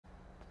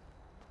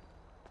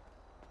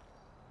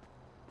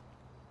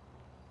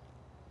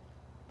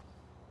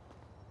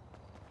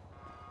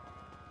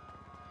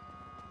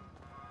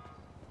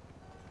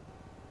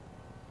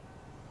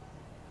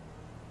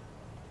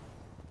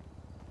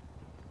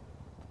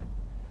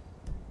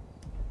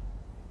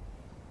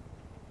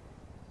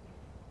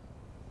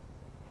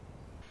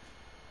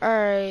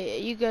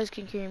Alright, you guys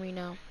can hear me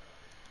now.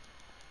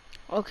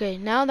 Okay,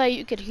 now that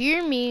you could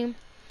hear me,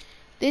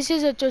 this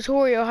is a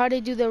tutorial how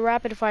to do the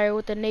rapid fire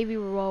with the Navy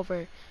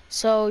revolver.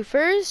 So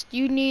first,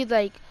 you need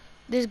like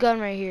this gun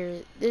right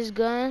here. This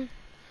gun,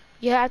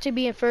 you have to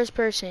be in first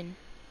person.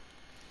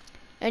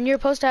 And you're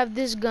supposed to have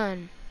this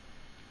gun.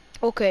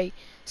 Okay,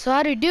 so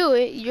how to do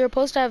it, you're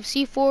supposed to have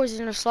C4s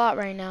in the slot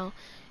right now.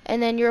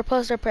 And then you're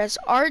supposed to press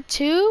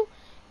R2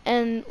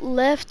 and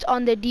left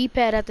on the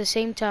D-pad at the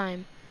same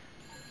time.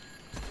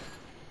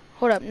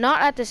 Hold up,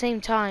 not at the same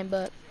time,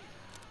 but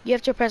you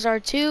have to press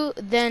R2,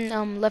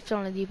 then left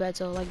on the D-pad,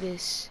 so like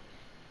this.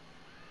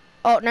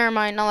 Oh, never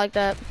mind, not like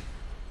that.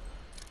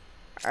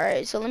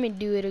 Alright, so let me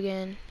do it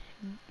again.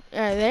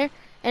 Alright, there.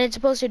 And it's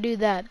supposed to do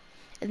that.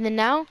 And then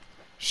now,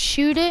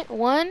 shoot it.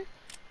 1,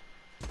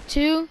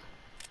 2,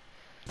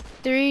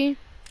 3,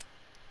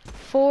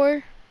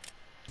 4,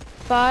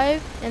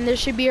 5, and there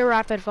should be a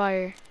rapid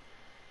fire.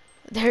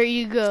 There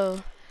you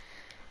go.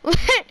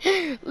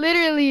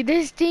 Literally,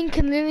 this thing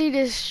can literally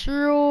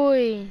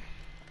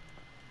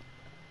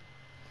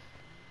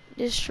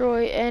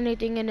destroy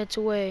anything in its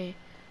way.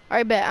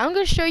 Alright, bet. I'm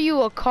gonna show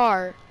you a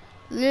car.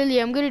 Literally,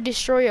 I'm gonna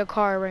destroy a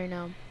car right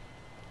now.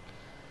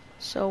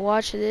 So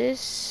watch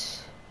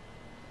this.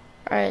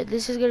 Alright,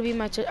 this is gonna be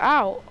my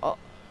ow! Oh,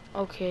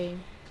 okay.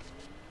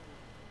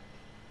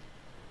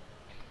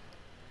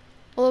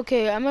 Well,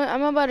 okay, I'm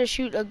about to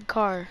shoot a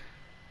car.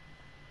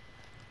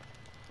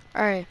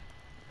 Alright.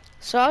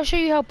 So I'll show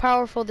you how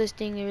powerful this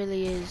thing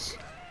really is.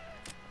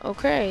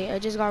 Okay, I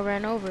just got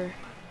ran over.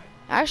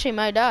 I actually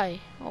might die.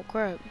 Oh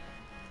crap.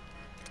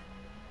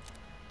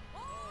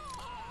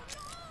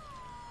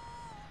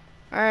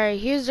 Alright,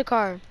 here's the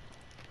car.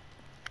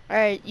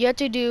 Alright, you have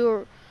to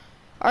do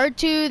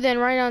R2, then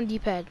right on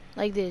D-pad,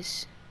 like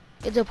this.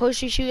 It's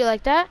supposed to shoot it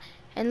like that.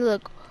 And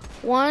look,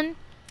 1,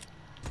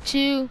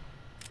 2,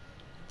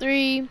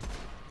 3,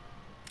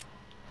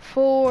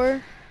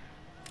 4,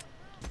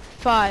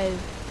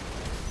 5.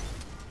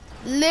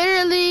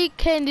 Literally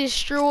can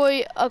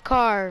destroy a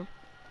car.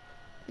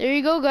 There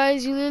you go,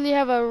 guys. You literally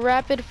have a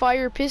rapid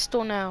fire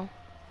pistol now.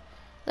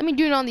 Let me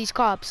do it on these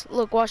cops.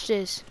 Look, watch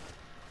this.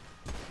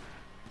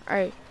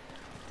 Alright.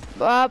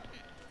 Bop.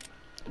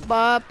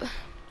 Bop.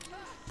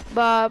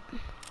 Bop.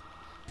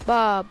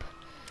 Bop.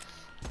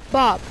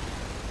 Bop.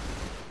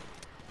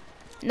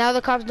 Now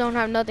the cops don't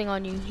have nothing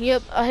on you.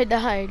 Yep, I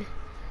died.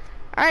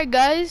 Alright,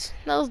 guys.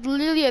 That was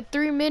literally a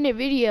 3-minute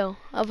video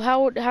of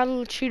how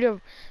to shoot a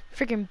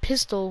freaking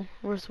pistol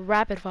with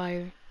rapid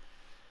fire.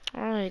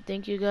 Alright,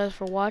 thank you guys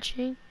for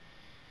watching.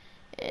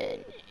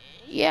 And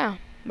yeah,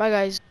 bye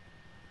guys.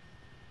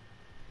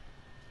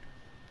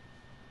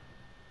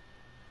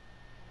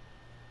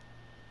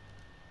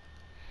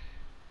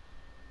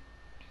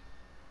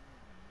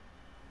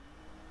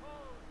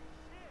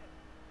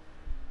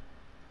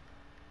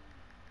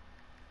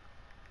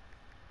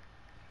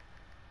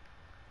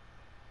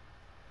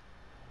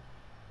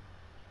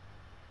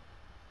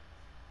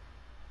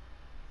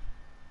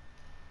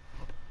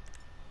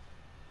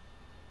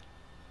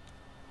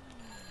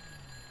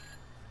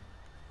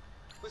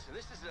 Listen,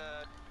 this is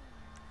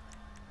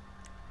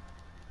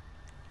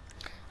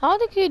I don't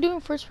think you can do it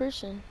in first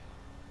person.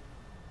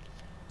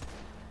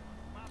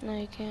 No,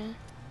 you can't.